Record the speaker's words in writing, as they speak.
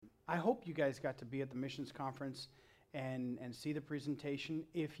I hope you guys got to be at the missions conference and see the presentation.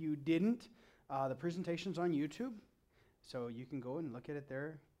 If you didn't, the presentation's on YouTube, so you can go and look at it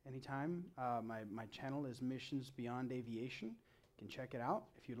there anytime. My channel is Missions Beyond Aviation. You can check it out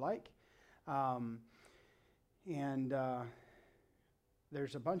if you'd like.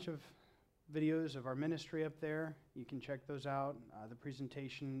 There's a bunch of videos of our ministry up there. You can check those out. The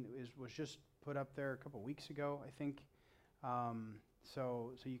presentation was just put up there a couple weeks ago, I think.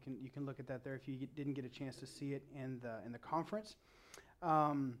 So you can look at that there if you didn't get a chance to see it in the conference.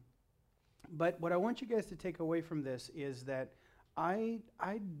 But what I want you guys to take away from this is that I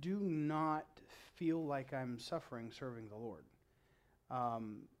do not feel like I'm suffering serving the Lord.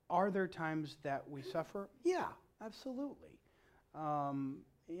 Are there times that we suffer? Yeah, absolutely.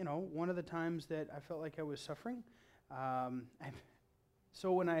 One of the times that I felt like I was suffering,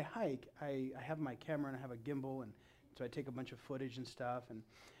 so when I hike, I have my camera and I have a gimbal, and so I take a bunch of footage and stuff,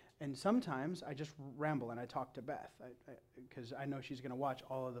 and sometimes I just ramble and I talk to Beth, because I know she's going to watch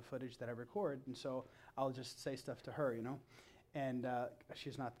all of the footage that I record, and so I'll just say stuff to her, and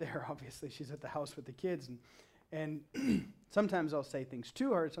she's not there, obviously. She's at the house with the kids, and sometimes I'll say things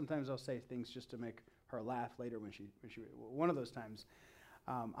to her, sometimes I'll say things just to make her laugh later when she one of those times,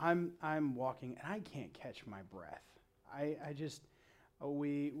 I'm walking and I can't catch my breath.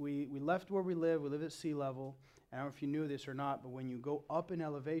 We left where we live at sea level. I don't know if you knew this or not, but when you go up in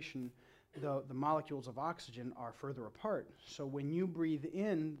elevation, the molecules of oxygen are further apart. So when you breathe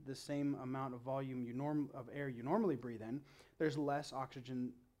in the same amount of volume of air you normally breathe in, there's less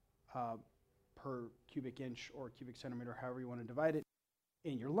oxygen per cubic inch or cubic centimeter, however you want to divide it,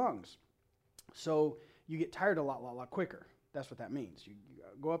 in your lungs. So you get tired a lot quicker. That's what that means. You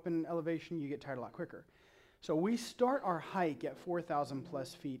go up in elevation, you get tired a lot quicker. So we start our hike at 4,000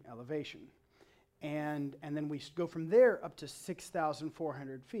 plus feet elevation. And then we go from there up to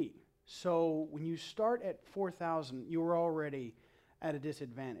 6,400 feet. So when you start at 4,000, you're already at a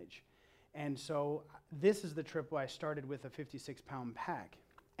disadvantage. And so this is the trip where I started with a 56-pound pack.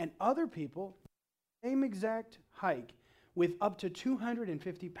 And other people, same exact hike, with up to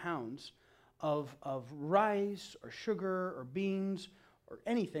 250 pounds of rice or sugar or beans or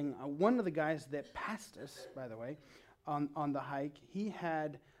anything. One of the guys that passed us, by the way, on the hike, he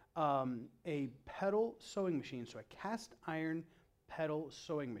had a pedal sewing machine, so a cast iron pedal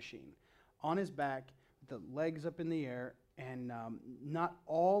sewing machine on his back, the legs up in the air, and not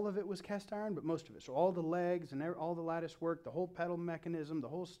all of it was cast iron, but most of it. So all the legs and all the lattice work, the whole pedal mechanism, the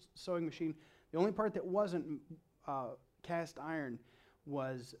whole sewing machine. The only part that wasn't cast iron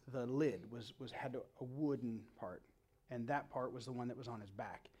was the lid, had a wooden part, and that part was the one that was on his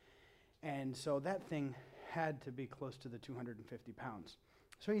back. And so that thing had to be close to the 250 pounds.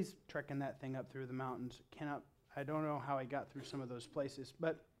 So he's trekking that thing up through the mountains. I don't know how he got through some of those places,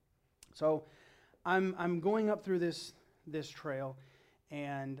 but so I'm going up through this trail,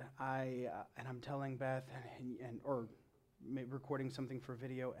 and I'm telling Beth or recording something for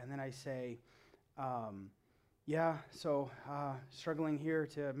video, and then I say, struggling here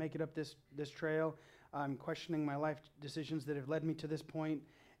to make it up this trail. I'm questioning my life decisions that have led me to this point,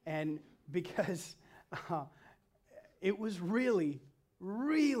 and because it was really,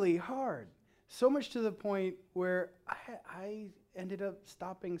 really hard. So much to the point where I ended up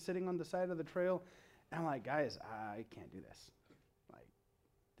stopping, sitting on the side of the trail, and I'm like, guys, I can't do this. Like,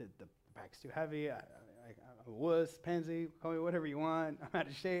 the pack's too heavy. I'm a wuss, pansy, call me whatever you want. I'm out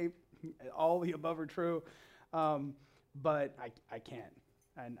of shape. All the above are true. But I can't.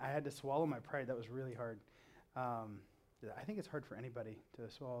 And I had to swallow my pride. That was really hard. I think it's hard for anybody to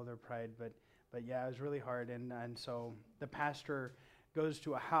swallow their pride, but yeah, it was really hard. And so the pastor goes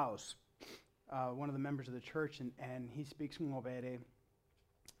to a house, one of the members of the church, and he speaks Ngobere,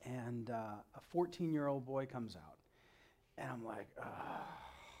 and a 14-year-old boy comes out. And I'm like, oh,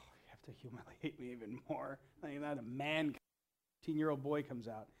 you have to humiliate me even more. Like, not a man, 14-year-old boy comes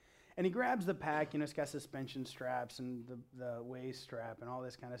out. And he grabs the pack, it's got suspension straps and the waist strap and all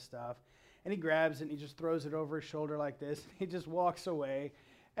this kind of stuff. And he grabs it and he just throws it over his shoulder like this. He just walks away.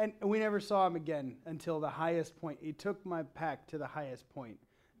 And we never saw him again until the highest point. He took my pack to the highest point,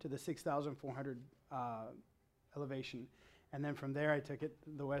 to the 6,400 elevation. And then from there, I took it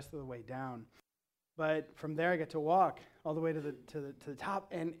the rest of the way down. But from there, I got to walk all the way to the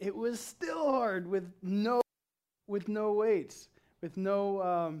top. And it was still hard with no weights, with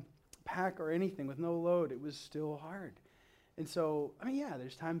no pack or anything, with no load. It was still hard. And so,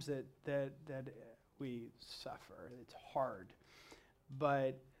 there's times that we suffer. It's hard.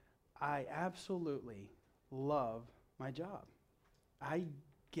 But I absolutely love my job. I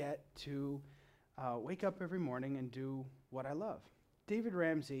get to wake up every morning and do what I love. David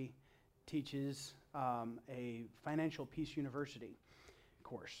Ramsey teaches a Financial Peace University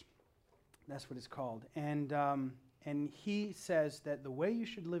course. That's what it's called. And he says that the way you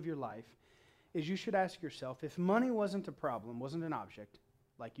should live your life is you should ask yourself, if money wasn't a problem, wasn't an object,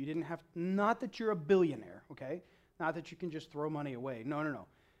 like you didn't have, not that you're a billionaire, okay? Not that you can just throw money away. No, no, no.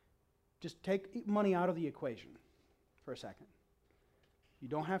 Just take money out of the equation for a second. You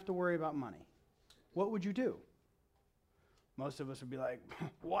don't have to worry about money. What would you do? Most of us would be like,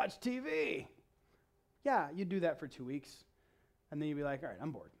 watch TV. Yeah, you'd do that for 2 weeks. And then you'd be like, all right,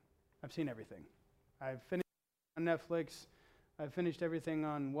 I'm bored. I've seen everything. I've finished on Netflix. I've finished everything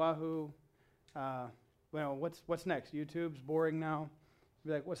on Wahoo. Well, what's next? YouTube's boring now. You'd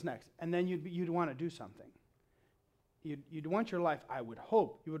be like, what's next? And then you'd want to do something. You'd want your life, I would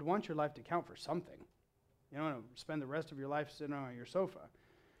hope, you would want your life to count for something. You don't want to spend the rest of your life sitting on your sofa.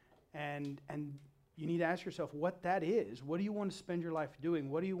 And you need to ask yourself what that is. What do you want to spend your life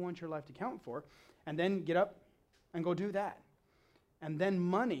doing? What do you want your life to count for? And then get up and go do that. And then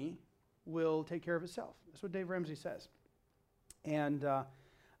money will take care of itself. That's what Dave Ramsey says. And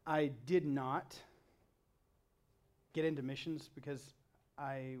I did not get into missions because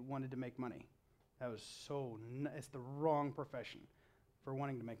I wanted to make money. That was it's the wrong profession for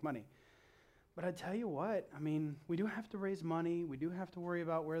wanting to make money. But I tell you what, I mean, we do have to raise money. We do have to worry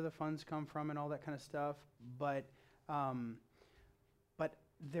about where the funds come from and all that kind of stuff. But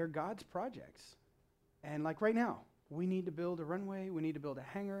they're God's projects. And like right now, we need to build a runway. We need to build a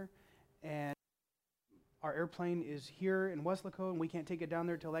hangar. And our airplane is here in Weslaco, and we can't take it down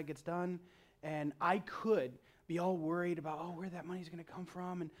there until that gets done. And I could be all worried about, where that money's going to come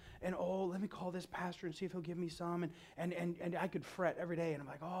from, and let me call this pastor and see if he'll give me some, and I could fret every day, and I'm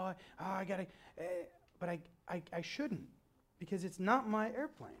like, I got to, but I shouldn't, because it's not my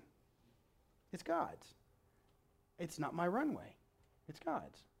airplane. It's God's. It's not my runway. It's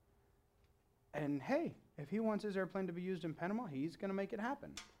God's. And hey, if he wants his airplane to be used in Panama, he's going to make it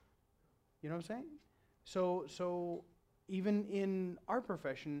happen. You know what I'm saying? So even in our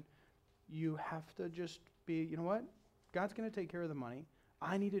profession, you have to just be, you know what? God's going to take care of the money.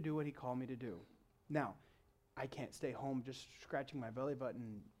 I need to do what he called me to do. Now, I can't stay home just scratching my belly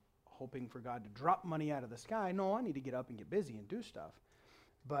button hoping for God to drop money out of the sky. No, I need to get up and get busy and do stuff.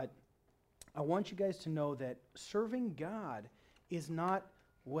 But I want you guys to know that serving God is not,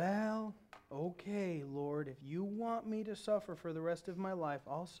 well, okay, Lord, if you want me to suffer for the rest of my life,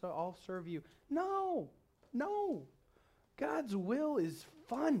 I'll serve you. No. God's will is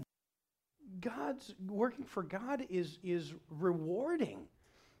fun. Working for God is rewarding.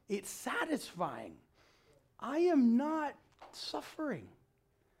 It's satisfying. I am not suffering.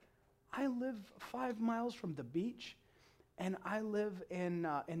 I live 5 miles from the beach, and I live in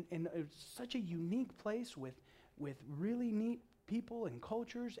such a unique place with really neat people and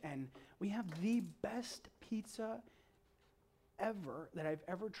cultures, and we have the best pizza ever that I've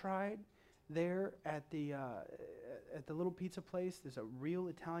ever tried. There at the little pizza place, there's a real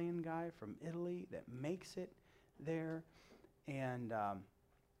Italian guy from Italy that makes it there, and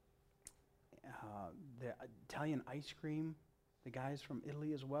the Italian ice cream, the guy's from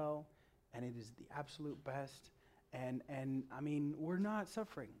Italy as well, and it is the absolute best. And I mean, we're not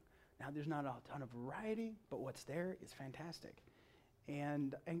suffering. Now, there's not a ton of variety, but what's there is fantastic.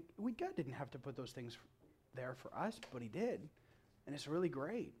 And God didn't have to put those things there for us, but he did, and it's really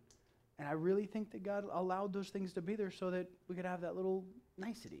great. And I really think that God allowed those things to be there so that we could have that little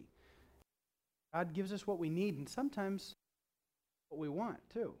nicety. God gives us what we need, and sometimes what we want,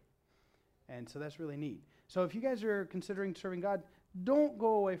 too. And so that's really neat. So if you guys are considering serving God, don't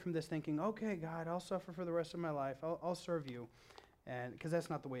go away from this thinking, okay, God, I'll suffer for the rest of my life. I'll serve you, and because that's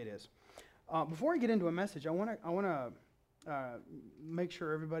not the way it is. Before I get into a message, I want to make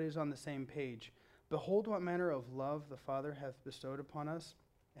sure everybody's on the same page. Behold what manner of love the Father hath bestowed upon us.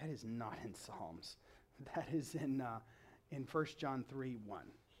 That is not in Psalms. That is in 1 John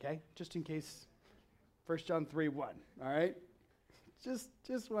 3:1. Okay? Just in case, 1 John 3:1. All right? Just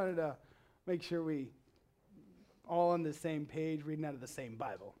wanted to make sure we all on the same page, reading out of the same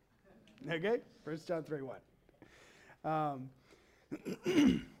Bible. Okay? 1 John 3:1.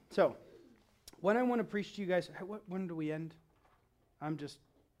 So, what I want to preach to you guys, when do we end? I'm just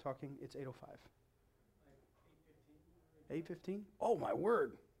talking. It's 8:05. 8:15? Oh, my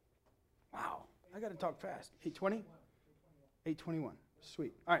word. Wow. I got to talk fast. 8:20? 8:21.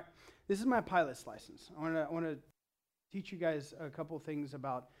 Sweet. All right. This is my pilot's license. I want to teach you guys a couple things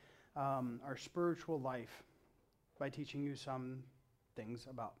about our spiritual life by teaching you some things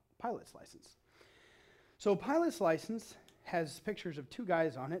about pilot's license. So pilot's license has pictures of two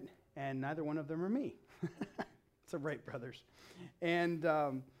guys on it, and neither one of them are me. It's a Wright brothers. And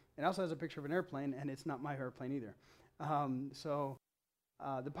it also has a picture of an airplane, and it's not my airplane either.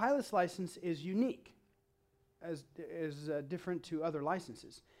 The pilot's license is unique, is different to other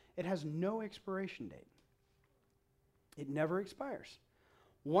licenses. It has no expiration date. It never expires.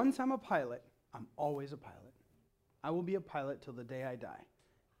 Once I'm a pilot, I'm always a pilot. I will be a pilot till the day I die,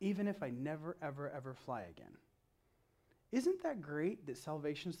 even if I never, ever, ever fly again. Isn't that great that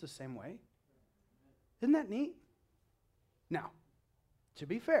salvation's the same way? Isn't that neat? Now, to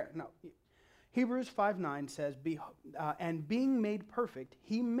be fair, no. Hebrews 5:9 says, and being made perfect,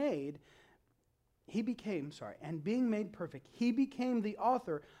 and being made perfect, he became the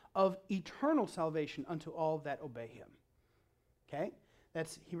author of eternal salvation unto all that obey him. Okay?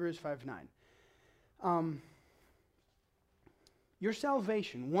 That's Hebrews 5:9. Your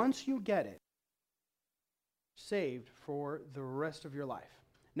salvation, once you get it, saved for the rest of your life.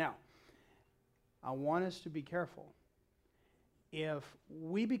 Now, I want us to be careful. If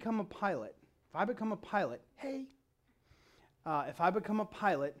we become a pilot, if I become a pilot,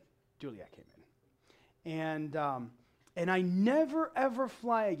 Juliet came in, and I never ever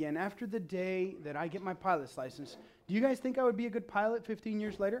fly again after the day that I get my pilot's license, do you guys think I would be a good pilot 15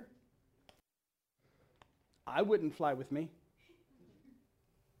 years later? I wouldn't fly with me.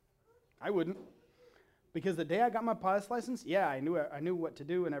 I wouldn't. Because the day I got my pilot's license, yeah, I knew what to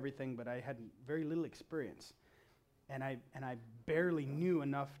do and everything, but I had very little experience. And I barely knew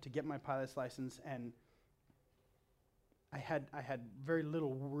enough to get my pilot's license, and I had very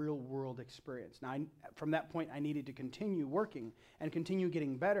little real world experience. Now, from that point, I needed to continue working and continue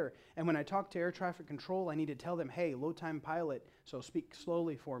getting better. And when I talked to air traffic control, I needed to tell them, hey, low time pilot, so speak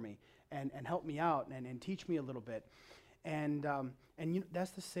slowly for me and help me out and teach me a little bit. And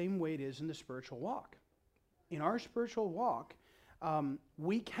that's the same way it is in the spiritual walk. In our spiritual walk,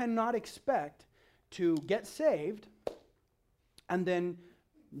 we cannot expect to get saved and then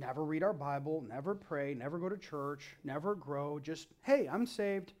never read our Bible, never pray, never go to church, never grow, just, hey, I'm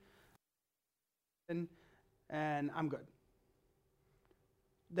saved and I'm good.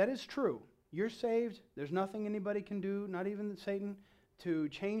 That is true. You're saved. There's nothing anybody can do, not even Satan, to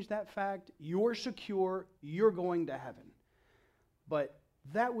change that fact. You're secure. You're going to heaven. But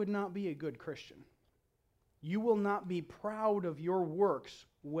that would not be a good Christian. You will not be proud of your works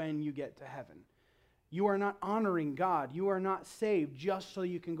when you get to heaven. You are not honoring God. You are not saved just so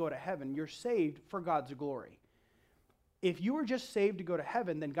you can go to heaven. You're saved for God's glory. If you were just saved to go to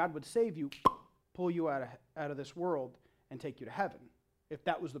heaven, then God would save you, pull you out of this world, and take you to heaven, if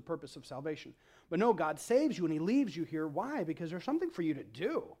that was the purpose of salvation. But no, God saves you and he leaves you here. Why? Because there's something for you to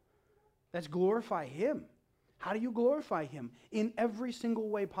do. That's glorify him. How do you glorify him? In every single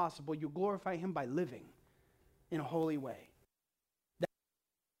way possible, you glorify him by living in a holy way.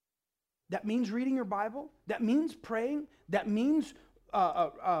 That means reading your Bible. That means praying. That means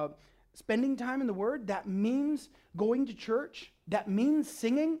spending time in the Word. That means going to church. That means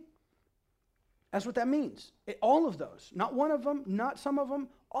singing. That's what that means. All of those. Not one of them, not some of them,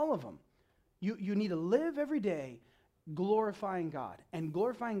 all of them. You need to live every day glorifying God. And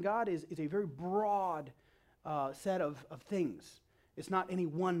glorifying God is a very broad set of things. It's not any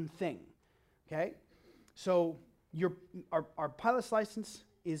one thing. Okay? So our pilot's license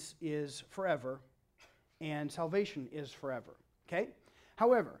is forever, and salvation is forever. Okay?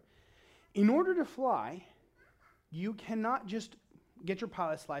 However, in order to fly, you cannot just get your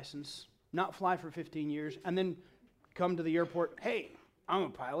pilot's license, not fly for 15 years, and then come to the airport, hey, I'm a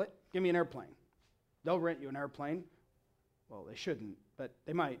pilot, give me an airplane. They'll rent you an airplane. Well, they shouldn't, but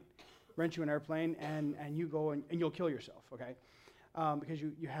they might rent you an airplane, and you go and you'll kill yourself, okay? Because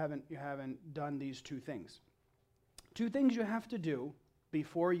you haven't done these two things. Two things you have to do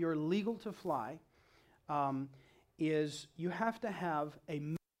before you're legal to fly is you have to have a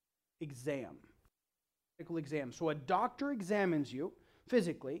medical exam. So a doctor examines you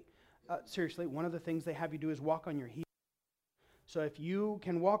physically. Seriously, one of the things they have you do is walk on your heels. So if you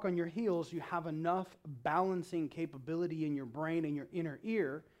can walk on your heels, you have enough balancing capability in your brain and your inner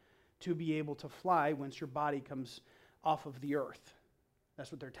ear to be able to fly once your body comes off of the earth.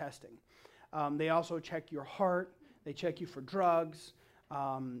 That's what they're testing. They also check your heart. They check you for drugs.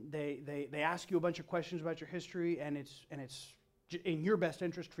 They ask you a bunch of questions about your history, and it's in your best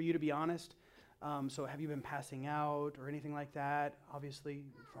interest for you to be honest. So have you been passing out or anything like that? Obviously,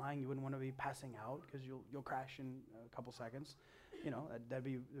 flying, you wouldn't want to be passing out because you'll crash in a couple seconds. You know, that'd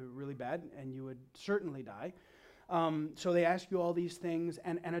be really bad, and you would certainly die. So they ask you all these things,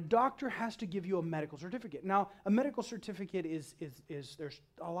 and a doctor has to give you a medical certificate. Now, a medical certificate is there's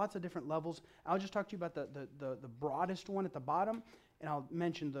lots of different levels. I'll just talk to you about the broadest one at the bottom, and I'll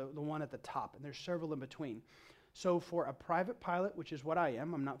mention the one at the top, and there's several in between. So for a private pilot, which is what I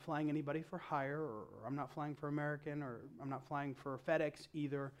am, I'm not flying anybody for hire, or I'm not flying for American, or I'm not flying for FedEx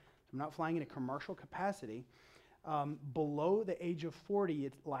either. I'm not flying in a commercial capacity. Below the age of 40,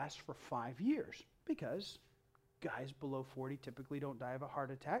 it lasts for 5 years because guys below 40 typically don't die of a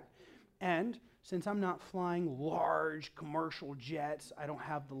heart attack. And since I'm not flying large commercial jets, I don't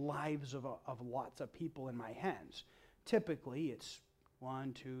have the lives of lots of people in my hands. Typically, it's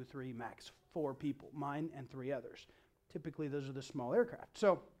 1, 2, 3, max 4 people, mine and 3 others. Typically, those are the small aircraft.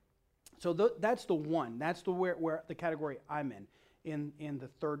 So that's the one. That's the where the category I'm in the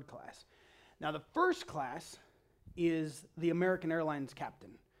third class. Now, the first class is the American Airlines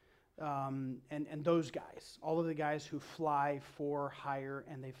captain. And those guys, all of the guys who fly for hire,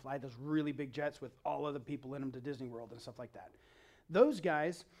 and they fly those really big jets with all of the people in them to Disney World and stuff like that. Those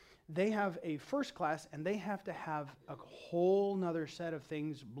guys, they have a first class, and they have to have a whole nother set of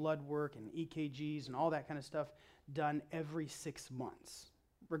things, blood work and EKGs and all that kind of stuff, done every 6 months,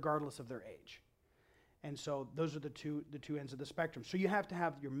 regardless of their age. And so those are the two ends of the spectrum. So you have to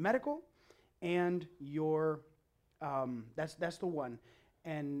have your medical and your, that's the one.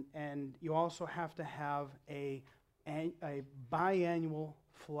 And you also have to have a biannual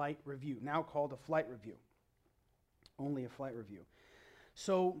flight review, now called a flight review. Only a flight review.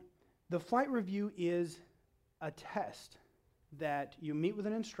 So the flight review is a test that you meet with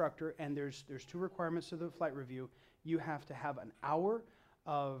an instructor, and there's 2 requirements to the flight review. You have to have an hour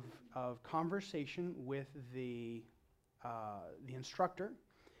of conversation with the instructor,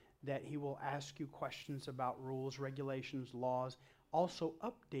 that he will ask you questions about rules, regulations, laws, also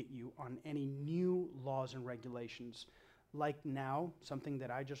update you on any new laws and regulations. Like now, something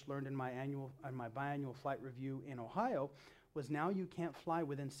that I just learned in my biannual flight review in Ohio was now you can't fly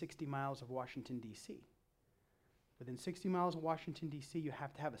within 60 miles of Washington, D.C. Within 60 miles of Washington, D.C., you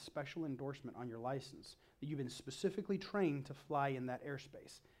have to have a special endorsement on your license that you've been specifically trained to fly in that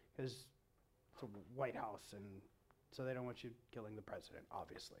airspace, because it's a White House, and so they don't want you killing the president,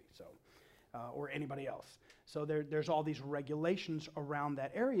 obviously, so or anybody else. So there's all these regulations around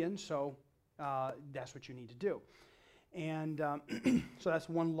that area, and so that's what you need to do. And so that's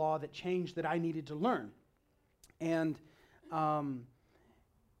one law that changed that I needed to learn. And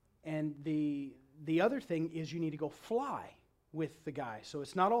the other thing is you need to go fly with the guy. So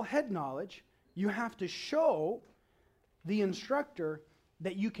it's not all head knowledge. You have to show the instructor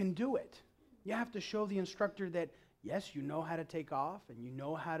that you can do it. You have to show the instructor that, yes, you know how to take off, and you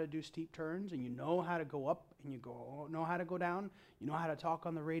know how to do steep turns, and you know how to go up, and you know how to go down. You know how to talk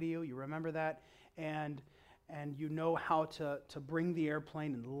on the radio. You remember that. And you know how to bring the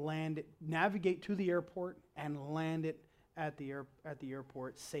airplane and land it, navigate to the airport and land it at the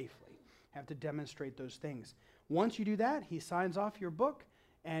airport safely. You have to demonstrate those things. Once you do that, he signs off your book,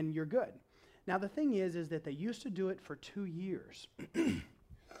 and you're good. Now, the thing is that they used to do it for 2 years.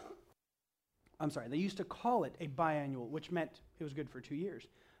 I'm sorry, they used to call it a biannual, which meant it was good for 2 years.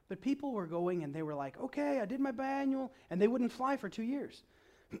 But people were going and they were like, okay, I did my biannual, and they wouldn't fly for 2 years.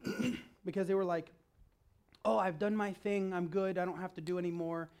 Because they were like, oh, I've done my thing, I'm good, I don't have to do any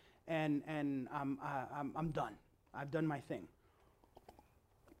more, and I'm done. I've done my thing.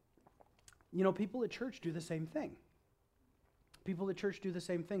 You know, people at church do the same thing. People at church do the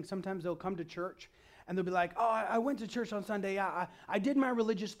same thing. Sometimes they'll come to church and they'll be like, oh, I went to church on Sunday. I did my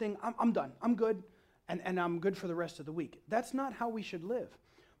religious thing. I'm done. I'm good. And I'm good for the rest of the week. That's not how we should live.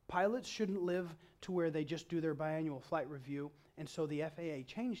 Pilots shouldn't live to where they just do their biannual flight review. And so the FAA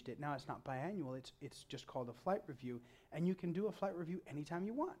changed it. Now it's not biannual. It's just called a flight review. And you can do a flight review anytime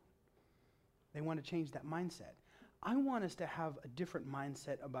you want. They want to change that mindset. I want us to have a different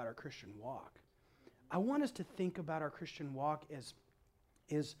mindset about our Christian walk. I want us to think about our Christian walk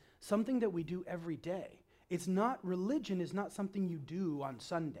as something that we do every day. It's not, religion is not something you do on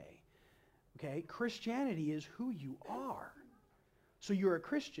Sunday. Okay? Christianity is who you are. So you're a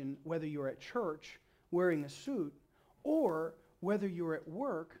Christian whether you're at church wearing a suit or whether you're at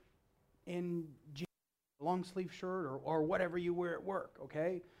work in a long sleeve shirt or whatever you wear at work,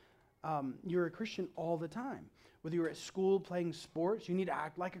 okay? You're a Christian all the time. Whether you're at school playing sports, you need to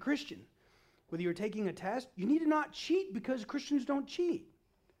act like a Christian. Whether you're taking a test, you need to not cheat because Christians don't cheat.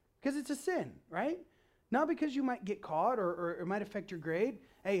 Because it's a sin, right? Not because you might get caught or it might affect your grade.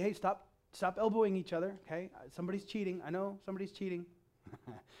 Hey, stop elbowing each other, okay? Somebody's cheating. I know somebody's cheating.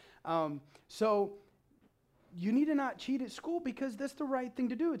 So you need to not cheat at school because that's the right thing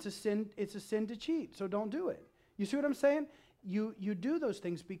to do. It's a sin to cheat, so don't do it. You see what I'm saying? You do those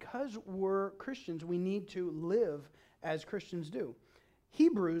things because we're Christians. We need to live as Christians do.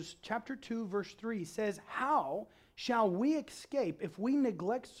 Hebrews chapter 2 verse 3 says, how shall we escape if we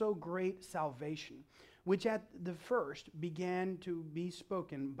neglect so great salvation, which at the first began to be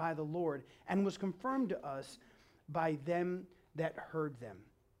spoken by the Lord, and was confirmed to us by them that heard them.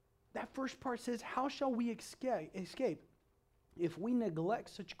 That first part says, how shall we escape if we neglect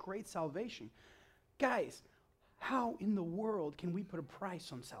such great salvation? Guys, how in the world can we put a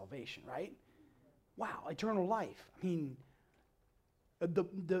price on salvation, right? Wow, eternal life. I mean, the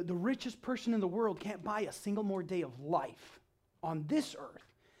richest person in the world can't buy a single more day of life on this earth.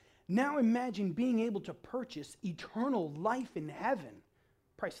 Now imagine being able to purchase eternal life in heaven.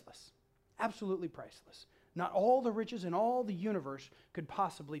 Priceless. Absolutely priceless. Not all the riches in all the universe could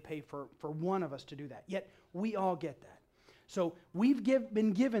possibly pay for one of us to do that. Yet we all get that. So we've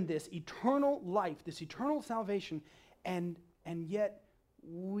been given this eternal life, this eternal salvation, and yet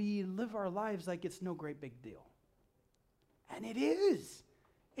we live our lives like it's no great big deal. And it is.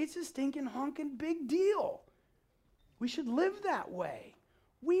 It's a stinking honking big deal. We should live that way.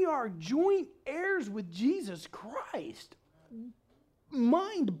 We are joint heirs with Jesus Christ.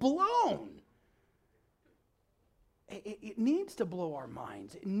 Mind blown. It needs to blow our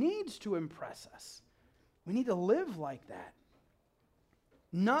minds. It needs to impress us. We need to live like that.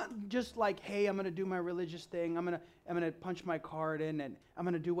 Not just like, hey, I'm going to do my religious thing. I'm going to punch my card in, and I'm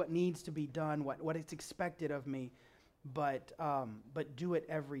going to do what needs to be done, what is expected of me, but do it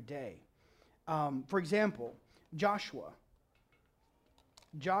every day. For example, Joshua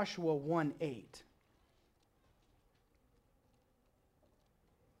 1:8.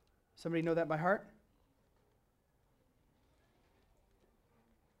 Somebody know that by heart?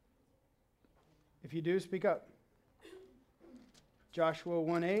 If you do, speak up. Joshua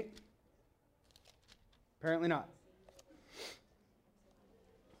 1:8. Apparently not.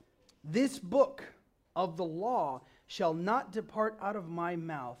 This book of the law shall not depart out of my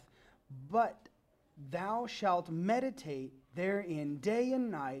mouth, but thou shalt meditate therein day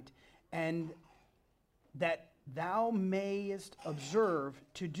and night, and that thou mayest observe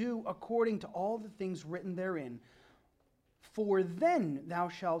to do according to all the things written therein. For then thou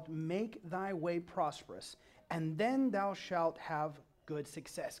shalt make thy way prosperous, and then thou shalt have good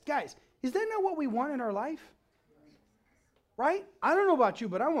success. Guys, is that not what we want in our life? Right? I don't know about you,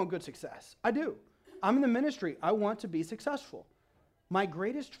 but I want good success. I do. I'm in the ministry. I want to be successful. My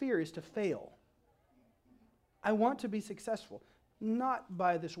greatest fear is to fail. I want to be successful. Not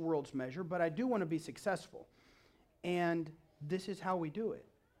by this world's measure, but I do want to be successful. And this is how we do it.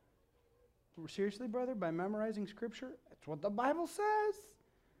 Seriously, brother? By memorizing Scripture? That's what the Bible says.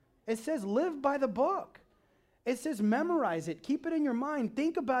 It says live by the book. It says memorize it. Keep it in your mind.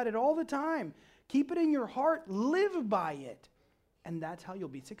 Think about it all the time. Keep it in your heart. Live by it. And that's how you'll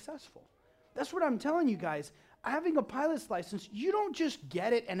be successful. That's what I'm telling you guys. Having a pilot's license, you don't just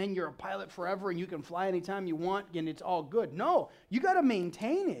get it and then you're a pilot forever and you can fly anytime you want and it's all good. No, you got to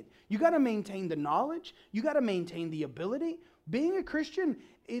maintain it. You got to maintain the knowledge. You got to maintain the ability. Being a Christian,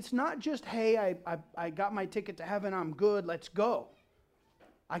 it's not just, hey, I got my ticket to heaven, I'm good, let's go.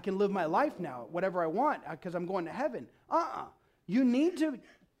 I can live my life now, whatever I want, because I'm going to heaven. You need to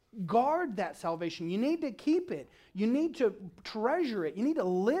guard that salvation. You need to keep it. You need to treasure it. You need to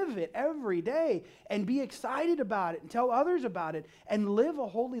live it every day and be excited about it and tell others about it and live a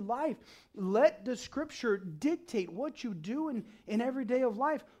holy life. Let the Scripture dictate what you do in every day of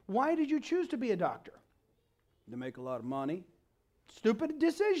life. Why did you choose to be a doctor? To make a lot of money. Stupid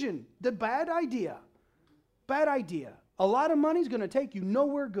decision. The bad idea. Bad idea. A lot of money is going to take you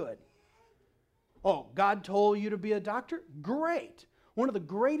nowhere good. Oh, God told you to be a doctor? Great. One of the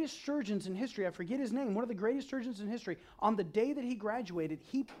greatest surgeons in history, I forget his name, one of the greatest surgeons in history, on the day that he graduated,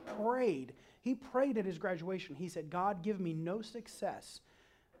 he prayed. He prayed at his graduation. He said, God, give me no success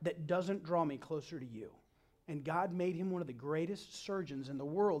that doesn't draw me closer to you. And God made him one of the greatest surgeons in the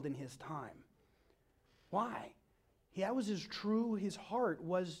world in his time. Why? That was his heart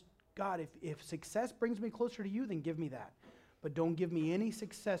was, God, if success brings me closer to you, then give me that. But don't give me any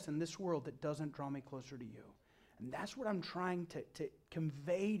success in this world that doesn't draw me closer to you. And that's what I'm trying to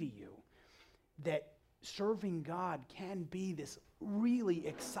convey to you, that serving God can be this really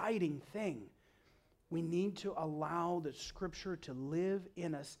exciting thing. We need to allow the Scripture to live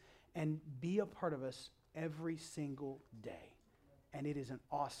in us and be a part of us every single day. And it is an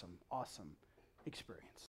awesome, awesome experience.